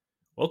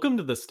Welcome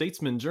to the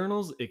Statesman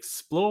Journal's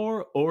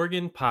Explore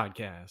Oregon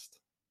podcast.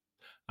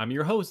 I'm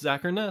your host,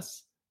 Zach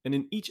Ernest, and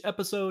in each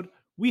episode,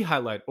 we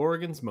highlight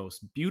Oregon's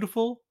most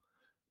beautiful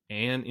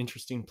and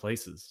interesting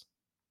places.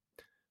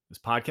 This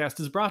podcast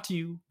is brought to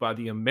you by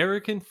the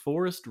American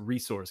Forest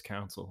Resource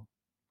Council,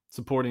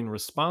 supporting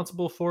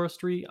responsible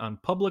forestry on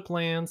public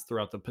lands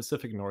throughout the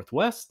Pacific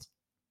Northwest.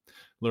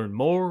 Learn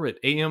more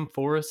at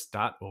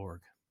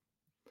amforest.org.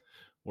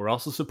 We're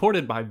also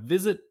supported by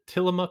Visit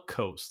Tillamook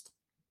Coast,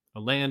 a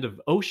land of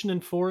ocean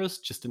and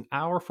forest just an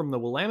hour from the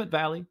Willamette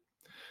Valley,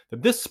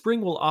 that this spring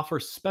will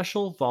offer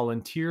special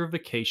volunteer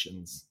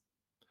vacations,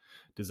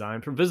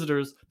 designed for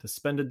visitors to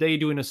spend a day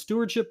doing a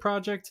stewardship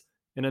project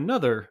and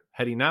another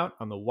heading out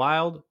on the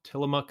wild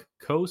Tillamook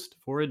Coast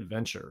for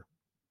adventure.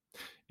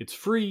 It's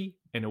free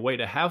and a way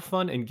to have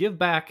fun and give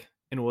back,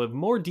 and we'll have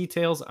more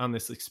details on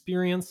this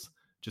experience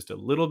just a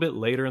little bit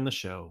later in the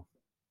show.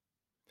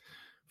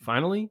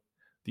 Finally,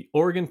 the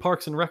Oregon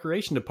Parks and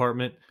Recreation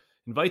Department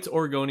invites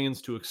Oregonians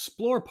to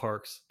explore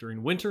parks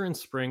during winter and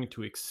spring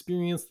to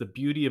experience the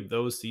beauty of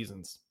those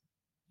seasons.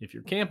 If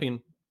you're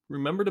camping,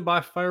 remember to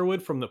buy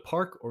firewood from the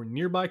park or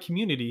nearby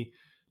community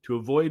to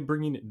avoid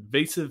bringing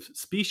invasive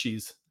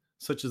species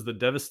such as the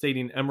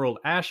devastating emerald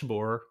ash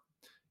borer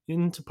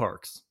into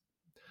parks.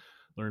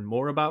 Learn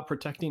more about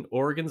protecting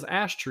Oregon's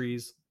ash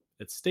trees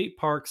at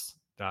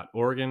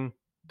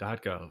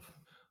stateparks.oregon.gov.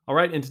 All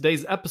right, in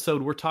today's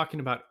episode, we're talking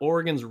about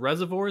Oregon's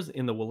reservoirs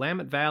in the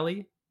Willamette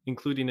Valley,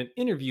 including an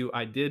interview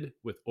I did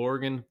with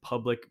Oregon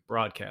Public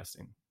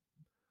Broadcasting.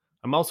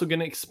 I'm also going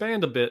to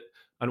expand a bit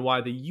on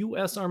why the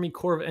U.S. Army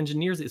Corps of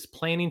Engineers is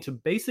planning to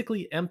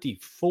basically empty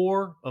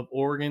 4 of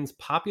Oregon's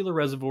popular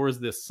reservoirs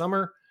this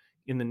summer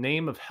in the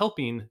name of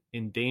helping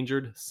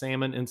endangered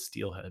salmon and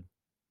steelhead.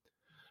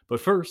 But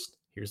first,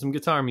 here's some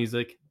guitar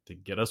music to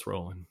get us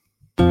rolling.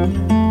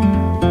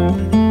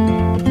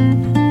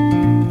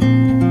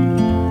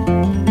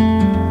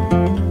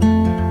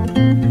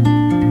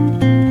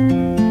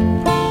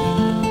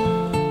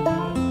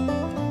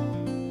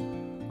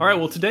 All right,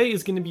 well, today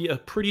is going to be a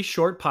pretty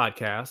short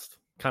podcast,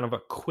 kind of a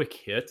quick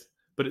hit,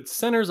 but it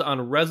centers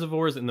on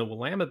reservoirs in the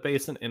Willamette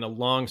Basin and a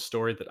long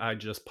story that I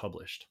just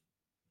published.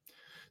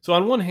 So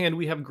on one hand,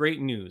 we have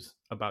great news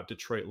about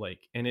Detroit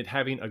Lake and it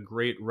having a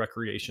great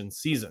recreation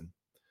season.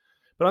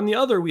 But on the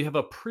other, we have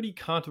a pretty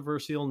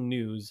controversial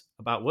news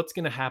about what's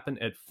going to happen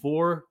at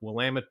 4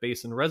 Willamette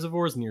Basin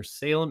reservoirs near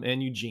Salem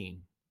and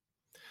Eugene.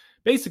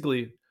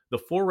 Basically, the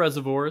 4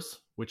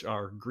 reservoirs, which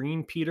are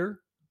Green Peter,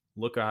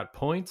 Lookout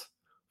Point,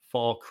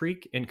 Fall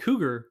Creek, and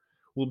Cougar,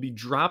 will be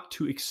dropped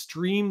to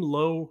extreme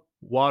low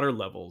water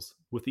levels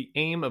with the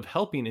aim of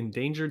helping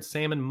endangered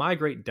salmon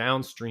migrate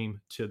downstream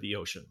to the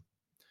ocean.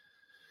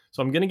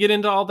 So I'm going to get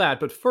into all that,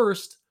 but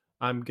first,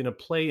 I'm going to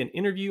play an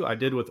interview I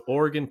did with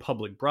Oregon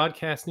Public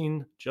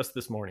Broadcasting just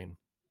this morning.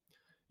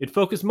 It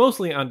focused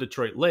mostly on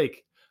Detroit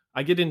Lake.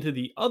 I get into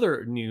the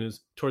other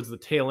news towards the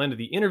tail end of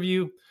the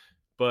interview,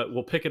 but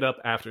we'll pick it up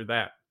after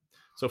that.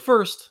 So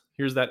first,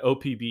 here's that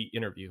OPB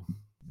interview.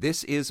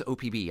 This is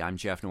OPB. I'm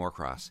Jeff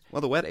Norcross.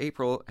 Well, the wet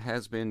April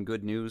has been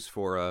good news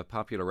for a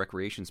popular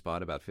recreation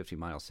spot about 50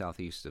 miles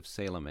southeast of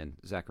Salem. And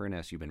Zach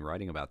Ernest, you've been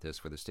writing about this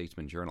for the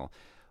Statesman Journal.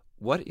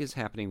 What is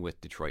happening with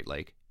Detroit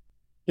Lake?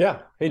 Yeah.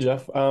 Hey,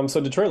 Jeff. So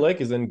Detroit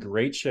Lake is in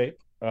great shape.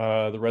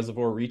 The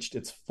reservoir reached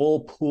its full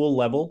pool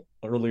level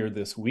earlier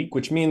this week,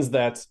 which means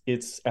that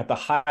it's at the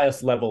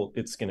highest level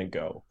it's going to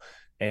go.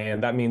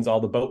 And that means all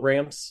the boat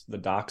ramps, the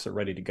docks are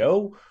ready to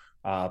go.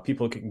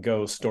 People can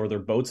go store their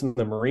boats in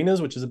the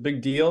marinas, which is a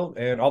big deal.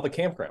 And all the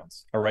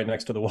campgrounds are right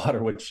next to the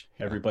water, which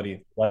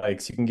everybody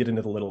likes. You can get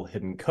into the little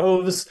hidden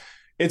coves.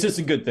 It's just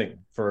a good thing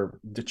for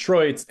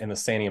Detroit and the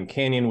Santiam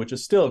Canyon, which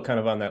is still kind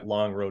of on that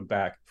long road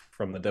back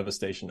from the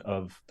devastation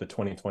of the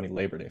 2020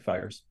 Labor Day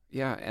fires.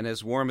 Yeah, and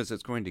as warm as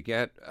it's going to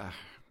get,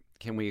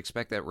 can we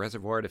expect that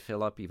reservoir to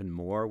fill up even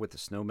more with the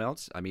snow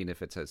melts? I mean,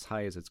 if it's as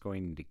high as it's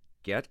going to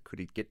get,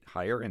 could it get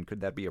higher, and could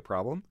that be a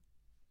problem?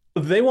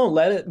 They won't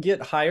let it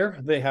get higher.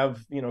 They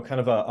have, kind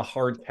of a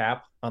hard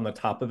cap on the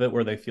top of it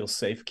where they feel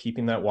safe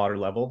keeping that water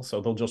level. So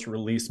they'll just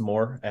release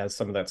more as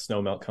some of that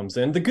snow melt comes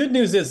in. The good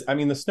news is, the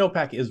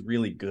snowpack is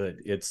really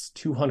good. It's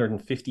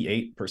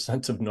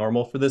 258% of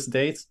normal for this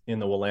date in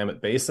the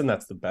Willamette Basin.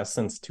 That's the best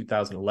since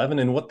 2011.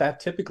 And what that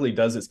typically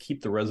does is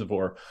keep the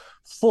reservoir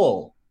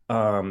full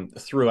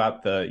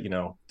throughout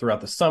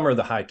the summer,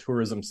 the high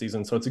tourism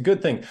season. So it's a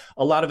good thing.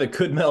 A lot of it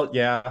could melt,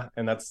 yeah,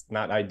 and that's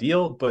not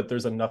ideal, but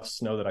there's enough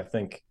snow that I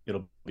think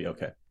it'll be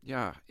okay.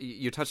 Yeah,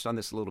 you touched on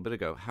this a little bit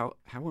ago.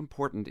 How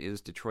important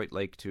is Detroit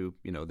Lake to,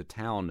 the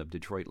town of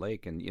Detroit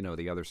Lake and,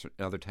 the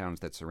other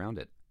towns that surround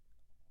it?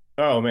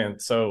 Oh man,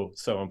 so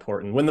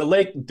important. When the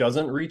lake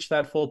doesn't reach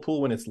that full pool,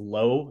 when it's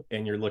low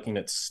and you're looking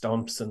at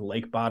stumps and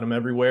lake bottom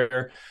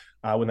everywhere,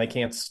 when they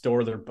can't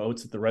store their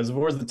boats at the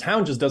reservoirs, the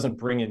town just doesn't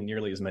bring in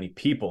nearly as many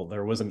people.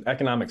 There was an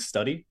economic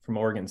study from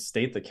Oregon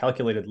State that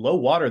calculated low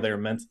water there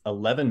meant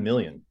 11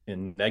 million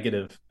in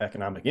negative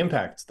economic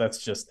impacts.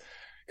 That's just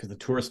because the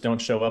tourists don't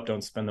show up,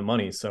 don't spend the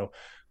money. So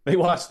they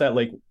watch that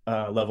lake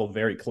level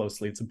very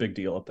closely. It's a big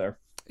deal up there.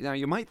 Now,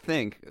 you might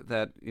think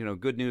that,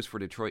 good news for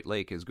Detroit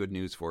Lake is good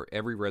news for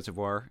every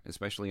reservoir,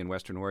 especially in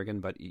Western Oregon,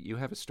 but you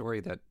have a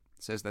story that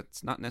says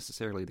that's not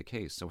necessarily the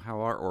case. So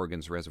how are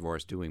Oregon's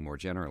reservoirs doing more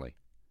generally?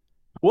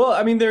 Well,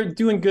 I mean, they're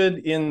doing good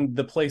in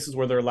the places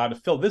where they're allowed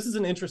to fill. This is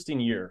an interesting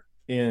year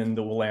in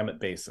the Willamette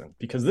Basin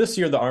because this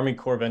year the Army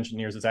Corps of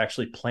Engineers is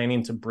actually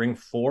planning to bring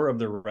 4 of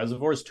their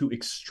reservoirs to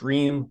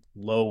extreme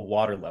low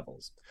water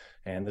levels.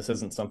 And this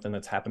isn't something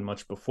that's happened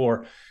much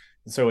before.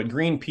 So at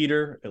Green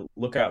Peter, at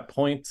Lookout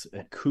Point,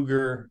 at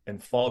Cougar,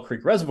 and Fall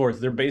Creek reservoirs,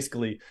 they're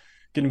basically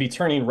going to be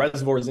turning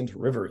reservoirs into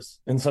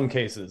rivers in some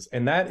cases.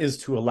 And that is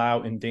to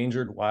allow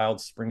endangered wild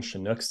spring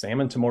Chinook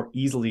salmon to more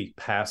easily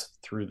pass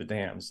through the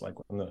dams. Like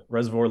when the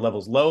reservoir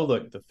level's low,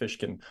 the fish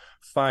can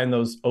find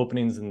those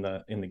openings in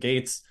the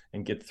gates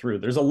and get through.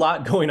 There's a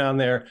lot going on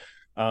there.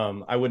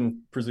 I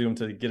wouldn't presume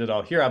to get it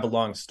all here. I have a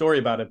long story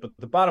about it, but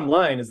the bottom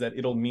line is that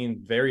it'll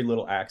mean very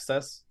little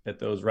access at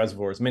those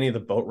reservoirs. Many of the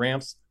boat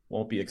ramps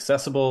won't be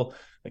accessible.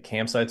 The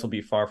campsites will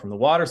be far from the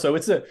water. So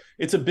it's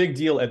a big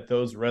deal at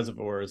those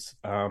reservoirs.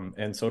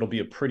 And so it'll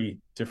be a pretty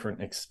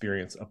different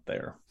experience up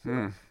there.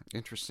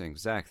 Interesting.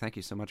 Zach, thank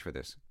you so much for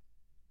this.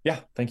 Yeah,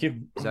 thank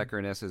you. Zach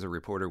Ernest is a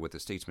reporter with the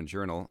Statesman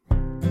Journal.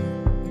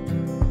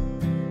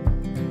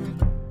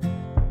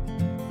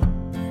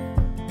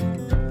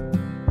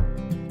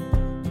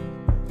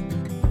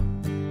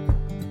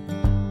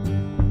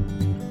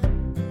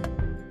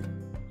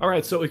 All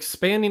right, so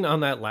expanding on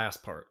that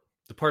last part,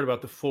 the part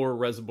about the 4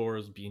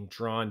 reservoirs being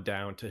drawn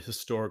down to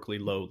historically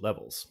low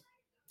levels.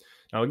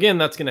 Now, again,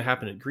 that's going to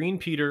happen at Green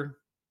Peter,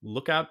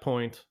 Lookout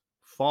Point,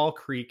 Fall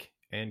Creek,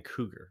 and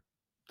Cougar.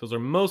 Those are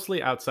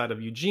mostly outside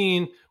of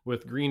Eugene,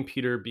 with Green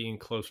Peter being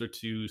closer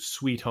to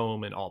Sweet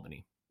Home and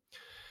Albany.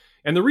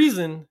 And the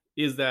reason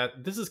is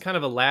that this is kind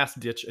of a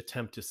last-ditch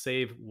attempt to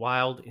save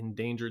wild,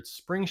 endangered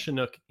spring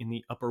Chinook in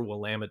the upper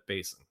Willamette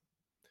Basin.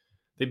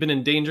 They've been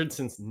endangered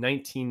since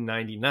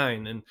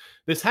 1999, and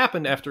this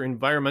happened after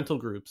environmental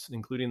groups,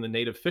 including the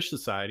Native Fish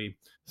Society,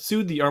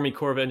 sued the Army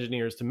Corps of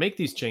Engineers to make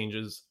these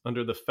changes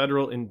under the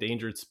Federal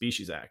Endangered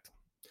Species Act.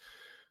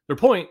 Their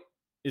point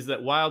is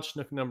that wild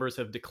Chinook numbers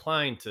have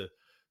declined to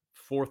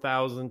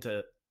 4,000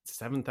 to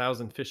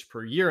 7,000 fish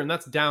per year, and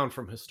that's down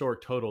from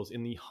historic totals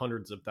in the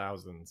hundreds of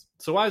thousands.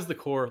 So why is the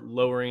Corps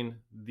lowering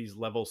these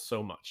levels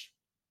so much?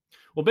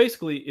 Well,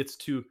 basically, it's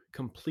to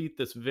complete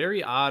this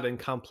very odd and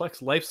complex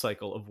life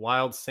cycle of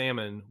wild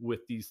salmon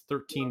with these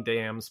 13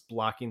 dams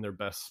blocking their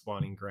best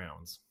spawning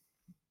grounds.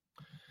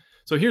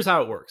 So here's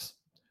how it works.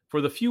 For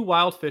the few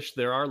wild fish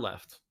there are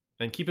left,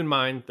 and keep in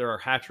mind there are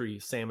hatchery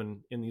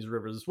salmon in these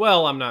rivers as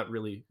well, I'm not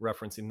really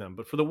referencing them,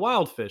 but for the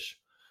wild fish,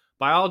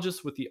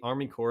 biologists with the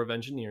Army Corps of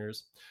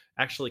Engineers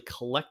actually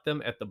collect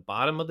them at the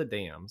bottom of the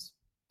dams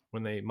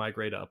when they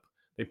migrate up.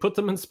 They put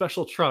them in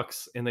special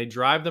trucks and they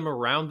drive them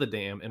around the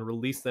dam and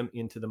release them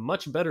into the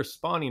much better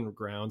spawning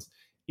grounds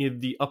in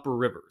the upper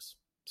rivers.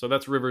 So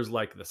that's rivers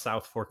like the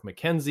South Fork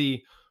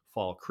Mackenzie,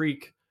 Fall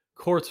Creek,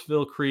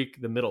 Courtsville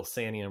Creek, the Middle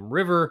Santiam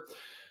River,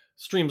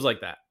 streams like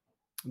that.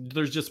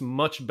 There's just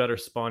much better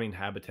spawning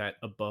habitat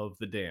above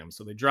the dam.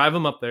 So they drive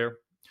them up there.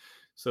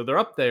 So they're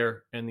up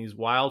there and these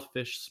wild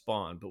fish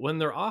spawn. But when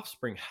their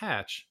offspring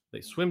hatch,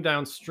 they swim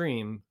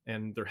downstream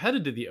and they're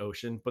headed to the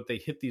ocean, but they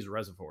hit these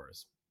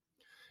reservoirs.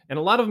 And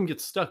a lot of them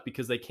get stuck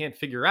because they can't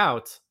figure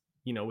out,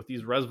 with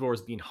these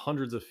reservoirs being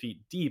hundreds of feet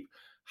deep,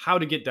 how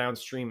to get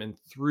downstream and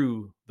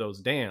through those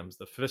dams.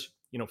 The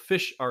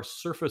fish are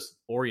surface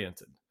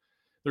oriented.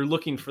 They're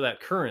looking for that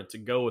current to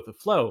go with the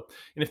flow.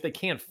 And if they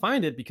can't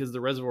find it because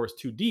the reservoir is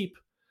too deep,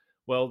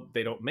 well,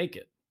 they don't make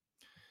it.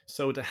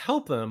 So to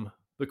help them,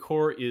 the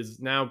Corps is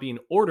now being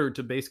ordered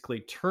to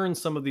basically turn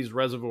some of these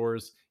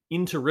reservoirs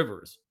into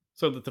rivers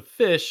so that the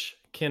fish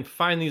can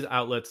find these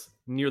outlets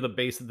near the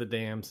base of the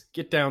dams,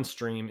 get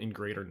downstream in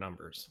greater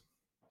numbers.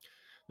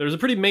 There's a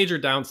pretty major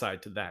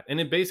downside to that, and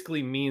it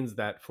basically means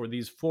that for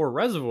these 4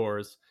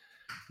 reservoirs,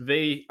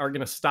 they are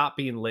going to stop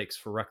being lakes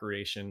for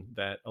recreation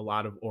that a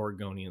lot of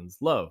Oregonians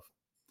love.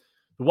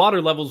 The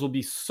water levels will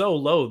be so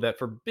low that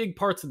for big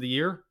parts of the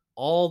year,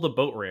 all the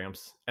boat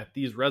ramps at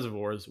these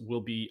reservoirs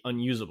will be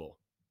unusable.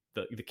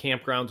 The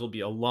campgrounds will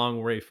be a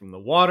long way from the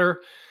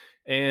water,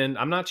 and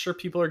I'm not sure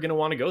people are going to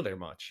want to go there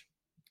much.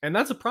 And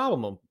that's a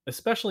problem,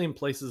 especially in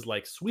places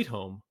like Sweet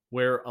Home,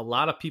 where a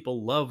lot of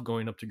people love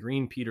going up to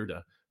Green Peter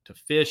to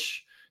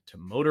fish, to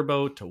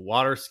motorboat, to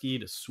water ski,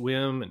 to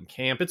swim and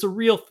camp. It's a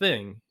real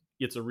thing.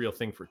 It's a real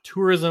thing for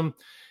tourism.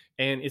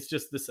 And it's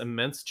just this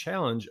immense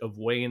challenge of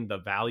weighing the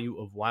value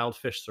of wild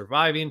fish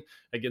surviving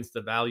against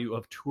the value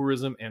of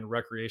tourism and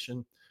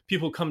recreation.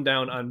 People come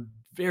down on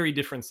very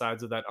different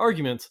sides of that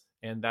argument,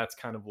 and that's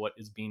kind of what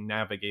is being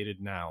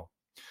navigated now.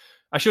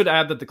 I should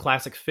add that the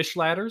classic fish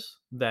ladders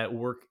that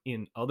work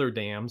in other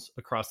dams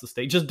across the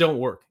state just don't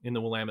work in the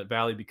Willamette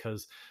Valley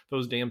because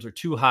those dams are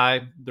too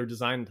high. They're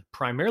designed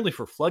primarily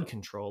for flood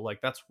control.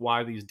 Like that's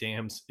why these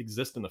dams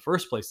exist in the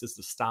first place, is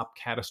to stop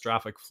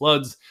catastrophic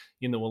floods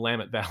in the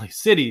Willamette Valley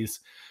cities.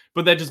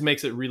 But that just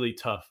makes it really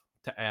tough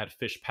to add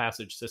fish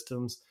passage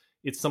systems.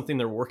 It's something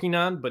they're working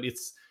on, but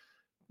it's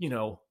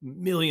 $1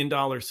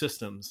 million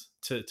systems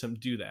to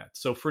do that.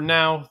 So for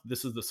now,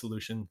 this is the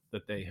solution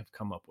that they have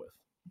come up with.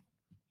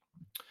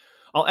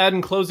 I'll add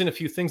in closing a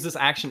few things. This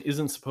action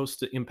isn't supposed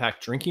to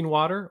impact drinking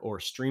water or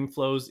stream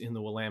flows in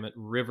the Willamette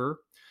River.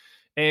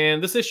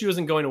 And this issue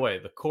isn't going away.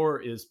 The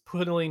Corps is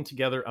putting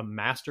together a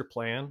master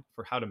plan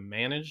for how to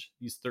manage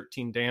these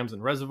 13 dams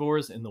and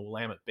reservoirs in the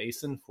Willamette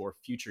Basin for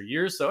future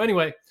years. So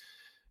anyway,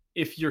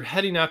 if you're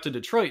heading out to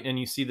Detroit and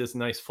you see this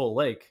nice full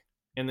lake,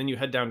 and then you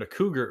head down to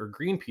Cougar or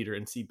Green Peter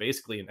and see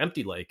basically an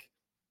empty lake,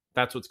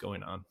 that's what's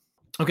going on.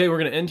 Okay, we're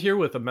going to end here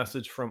with a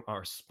message from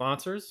our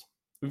sponsors.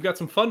 We've got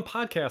some fun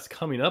podcasts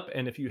coming up,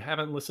 and if you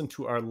haven't listened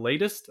to our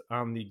latest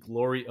on the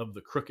glory of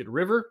the Crooked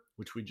River,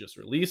 which we just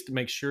released,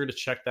 make sure to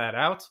check that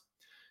out.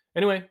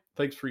 Anyway,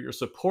 thanks for your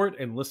support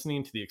and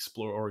listening to the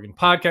Explore Oregon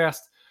podcast.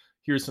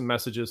 Here's some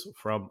messages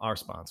from our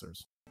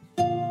sponsors.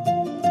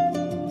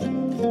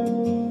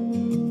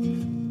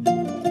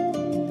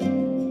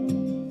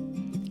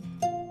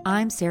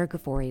 I'm Sarah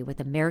Gafori with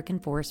American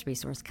Forest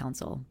Resource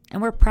Council,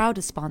 and we're proud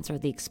to sponsor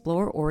the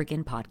Explore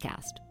Oregon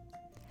podcast.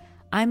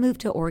 I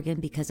moved to Oregon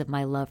because of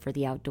my love for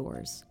the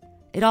outdoors.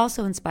 It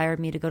also inspired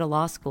me to go to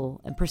law school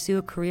and pursue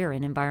a career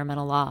in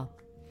environmental law.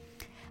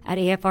 At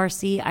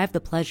AFRC, I have the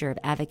pleasure of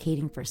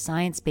advocating for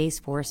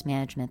science-based forest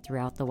management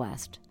throughout the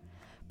West.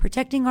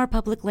 Protecting our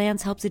public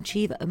lands helps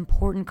achieve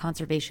important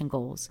conservation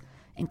goals,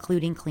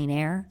 including clean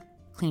air,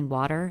 clean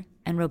water,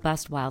 and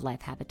robust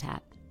wildlife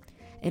habitat.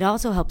 It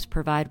also helps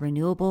provide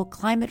renewable,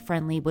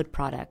 climate-friendly wood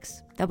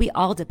products that we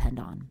all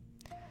depend on.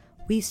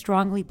 We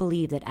strongly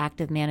believe that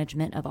active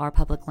management of our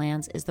public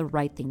lands is the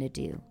right thing to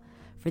do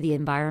for the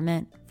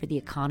environment, for the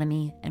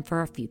economy, and for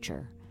our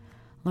future.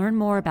 Learn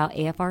more about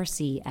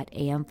AFRC at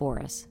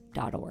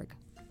amforest.org.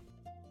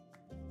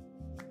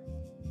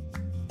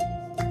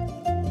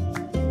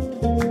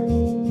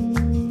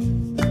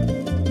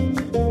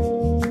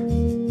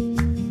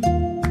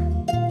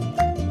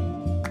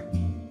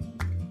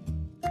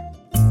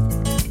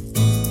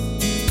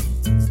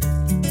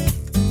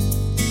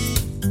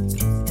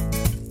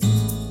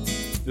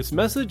 This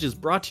message is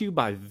brought to you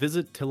by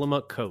Visit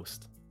Tillamook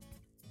Coast.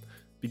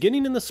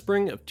 Beginning in the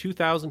spring of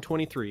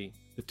 2023,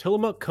 the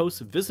Tillamook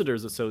Coast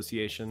Visitors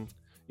Association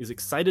is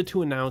excited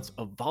to announce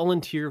a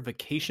volunteer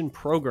vacation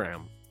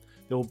program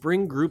that will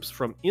bring groups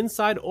from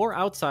inside or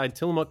outside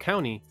Tillamook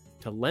County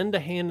to lend a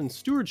hand in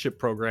stewardship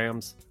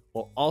programs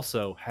while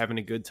also having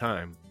a good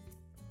time.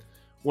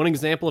 One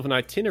example of an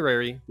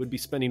itinerary would be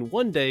spending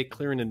one day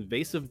clearing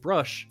invasive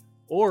brush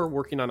or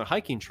working on a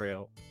hiking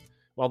trail,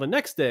 while the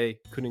next day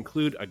could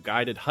include a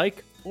guided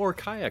hike or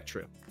kayak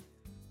trip,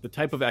 the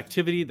type of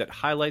activity that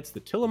highlights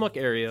the Tillamook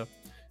area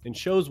and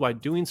shows why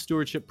doing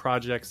stewardship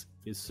projects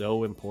is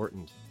so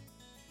important.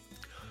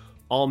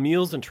 All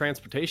meals and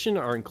transportation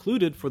are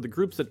included for the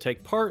groups that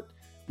take part,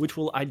 which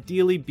will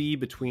ideally be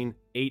between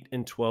 8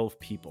 and 12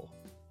 people.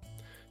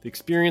 The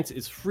experience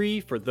is free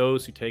for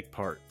those who take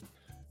part.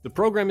 The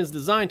program is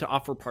designed to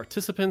offer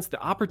participants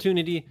the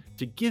opportunity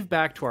to give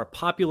back to our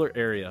popular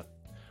area,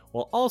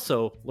 while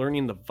also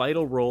learning the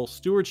vital role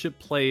stewardship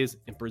plays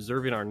in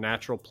preserving our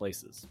natural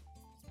places.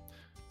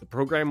 The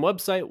program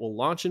website will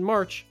launch in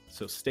March,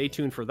 so stay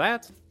tuned for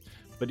that.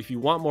 But if you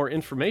want more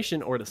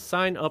information or to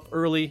sign up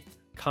early,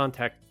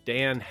 contact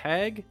Dan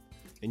Hagg,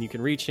 and you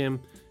can reach him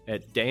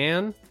at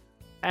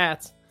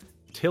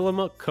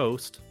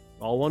dan@tillamookcoast,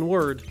 all one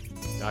word,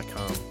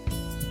 .com.